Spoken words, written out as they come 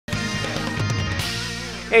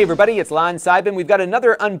Hey everybody, it's Lon Seidman. We've got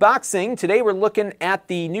another unboxing. Today we're looking at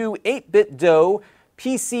the new 8Bitdo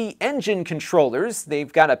PC Engine controllers.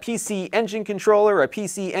 They've got a PC Engine controller, a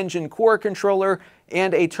PC Engine Core controller,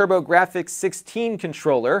 and a Turbografx 16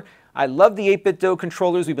 controller. I love the 8Bitdo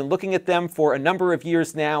controllers. We've been looking at them for a number of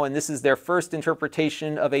years now, and this is their first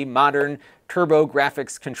interpretation of a modern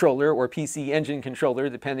Turbografx controller or PC Engine controller,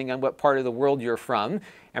 depending on what part of the world you're from.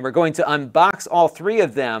 And we're going to unbox all three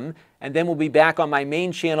of them, and then we'll be back on my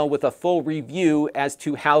main channel with a full review as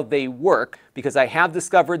to how they work, because I have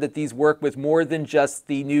discovered that these work with more than just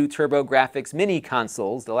the new Turbografx mini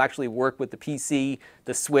consoles. They'll actually work with the PC,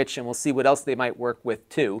 the Switch, and we'll see what else they might work with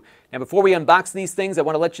too. Now before we unbox these things, I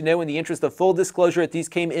want to let you know, in the interest of full disclosure, that these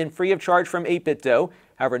came in free of charge from 8Bitdo.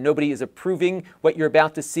 However, nobody is approving what you're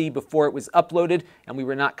about to see before it was uploaded, and we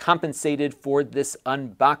were not compensated for this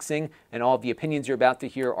unboxing, and all of the opinions you're about to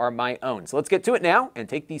hear are my own. So let's get to it now and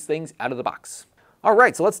take these things out of the box. All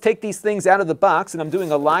right, so let's take these things out of the box, and I'm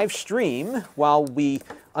doing a live stream while we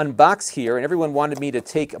unbox here, and everyone wanted me to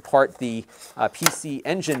take apart the PC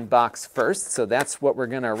Engine box first, so that's what we're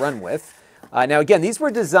going to run with. Now again, these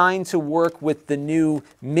were designed to work with the new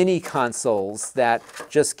mini consoles that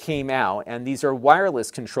just came out, and these are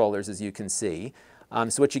wireless controllers, as you can see.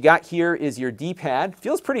 So what you got here is your D-pad.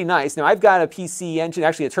 Feels pretty nice. Now I've got a PC Engine,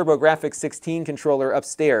 actually a Turbografx 16 controller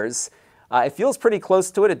upstairs. It feels pretty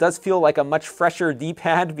close to it. It does feel like a much fresher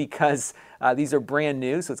D-pad because these are brand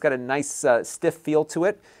new, so it's got a nice stiff feel to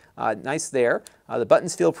it. Nice there. The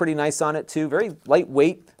buttons feel pretty nice on it too. Very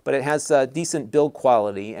lightweight, but it has decent build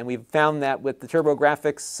quality. And we've found that with the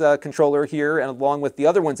Turbografx controller here, and along with the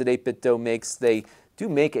other ones that 8Bitdo makes, they do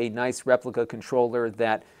make a nice replica controller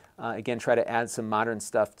that, again, try to add some modern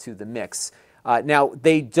stuff to the mix. Now,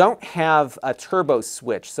 they don't have a turbo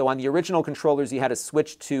switch. So on the original controllers, you had a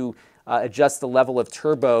switch to adjust the level of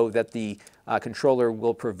turbo that the controller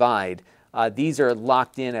will provide. These are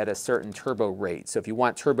locked in at a certain turbo rate. So if you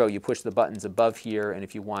want turbo, you push the buttons above here, and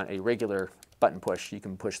if you want a regular button push, you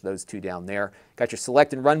can push those two down there. Got your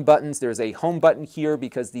select and run buttons. There's a home button here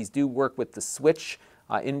because these do work with the Switch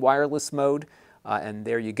in wireless mode. And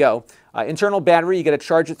there you go. Internal battery, you got to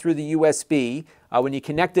charge it through the USB. When you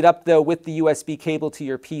connect it up, though, with the USB cable to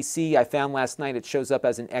your PC, I found last night it shows up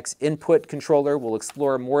as an X input controller. We'll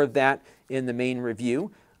explore more of that in the main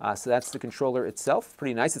review. So that's the controller itself.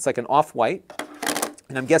 Pretty nice. It's like an off-white.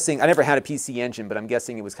 And I'm guessing, I never had a PC Engine, but I'm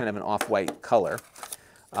guessing it was kind of an off-white color.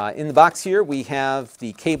 In the box here, we have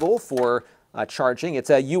the cable for charging. It's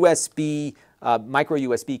a USB, micro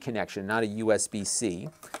USB connection, not a USB-C.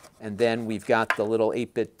 And then we've got the little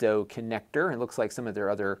 8Bitdo connector. It looks like some of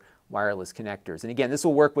their other wireless connectors. And again, this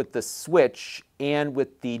will work with the Switch and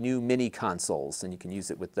with the new mini consoles, and you can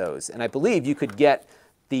use it with those. And I believe you could get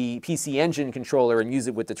the PC Engine controller and use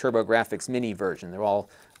it with the Turbografx mini version. They're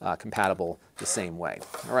all compatible the same way.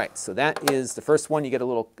 All right, so that is the first one. You get a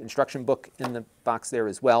little instruction book in the box there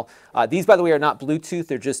as well. These, by the way, are not Bluetooth.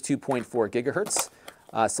 They're just 2.4 gigahertz.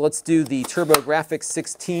 So let's do the Turbografx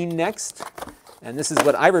 16 next. And this is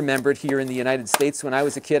what I remembered here in the United States when I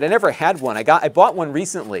was a kid. I never had one. I bought one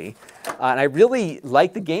recently, and I really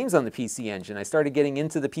liked the games on the PC Engine. I started getting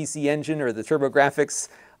into the PC Engine or the Turbografx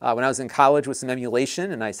when I was in college with some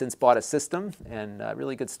emulation, and I since bought a system, and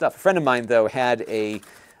really good stuff. A friend of mine, though, had a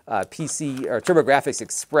PC or Turbografx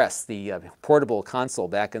Express, the portable console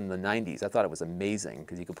back in the 90s. I thought it was amazing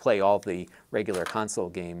because you could play all the regular console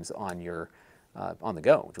games on your on the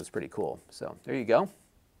go, which was pretty cool. So there you go.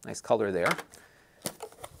 Nice color there.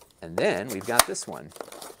 And then we've got this one.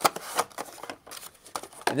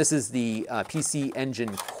 And this is the PC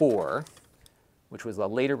Engine Core, which was a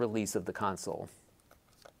later release of the console.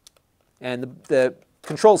 And the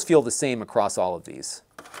controls feel the same across all of these.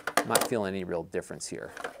 I'm not feeling any real difference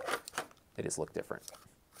here. They just look different.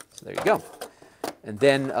 So there you go. And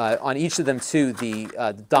then on each of them, too, the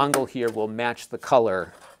dongle here will match the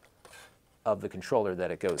color of the controller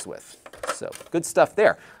that it goes with. So good stuff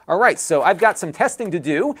there. All right, so I've got some testing to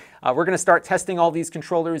do. We're going to start testing all these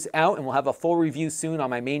controllers out, and we'll have a full review soon on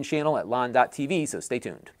my main channel at lon.tv, so stay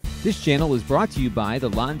tuned. This channel is brought to you by the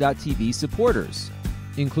lon.tv supporters,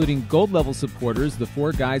 including gold level supporters, the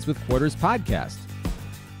Four Guys with Quarters podcast,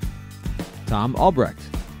 Tom Albrecht,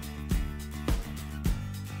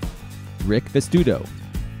 Rick Vestudo,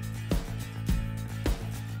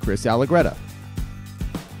 Chris Allegretta,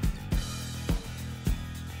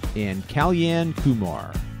 and Kalyan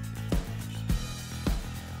Kumar.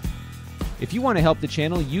 If you want to help the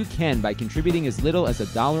channel, you can by contributing as little as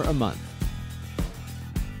 $1 a month.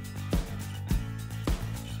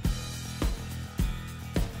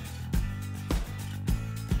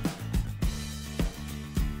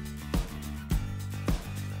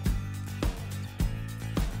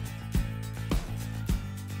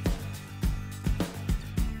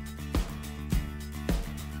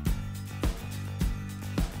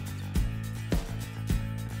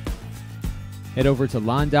 Head over to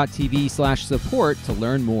lon.tv/support to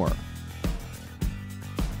learn more.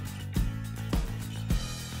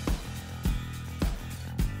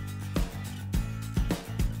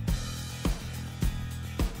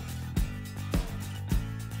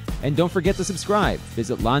 And don't forget to subscribe.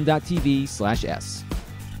 Visit lon.tv/s.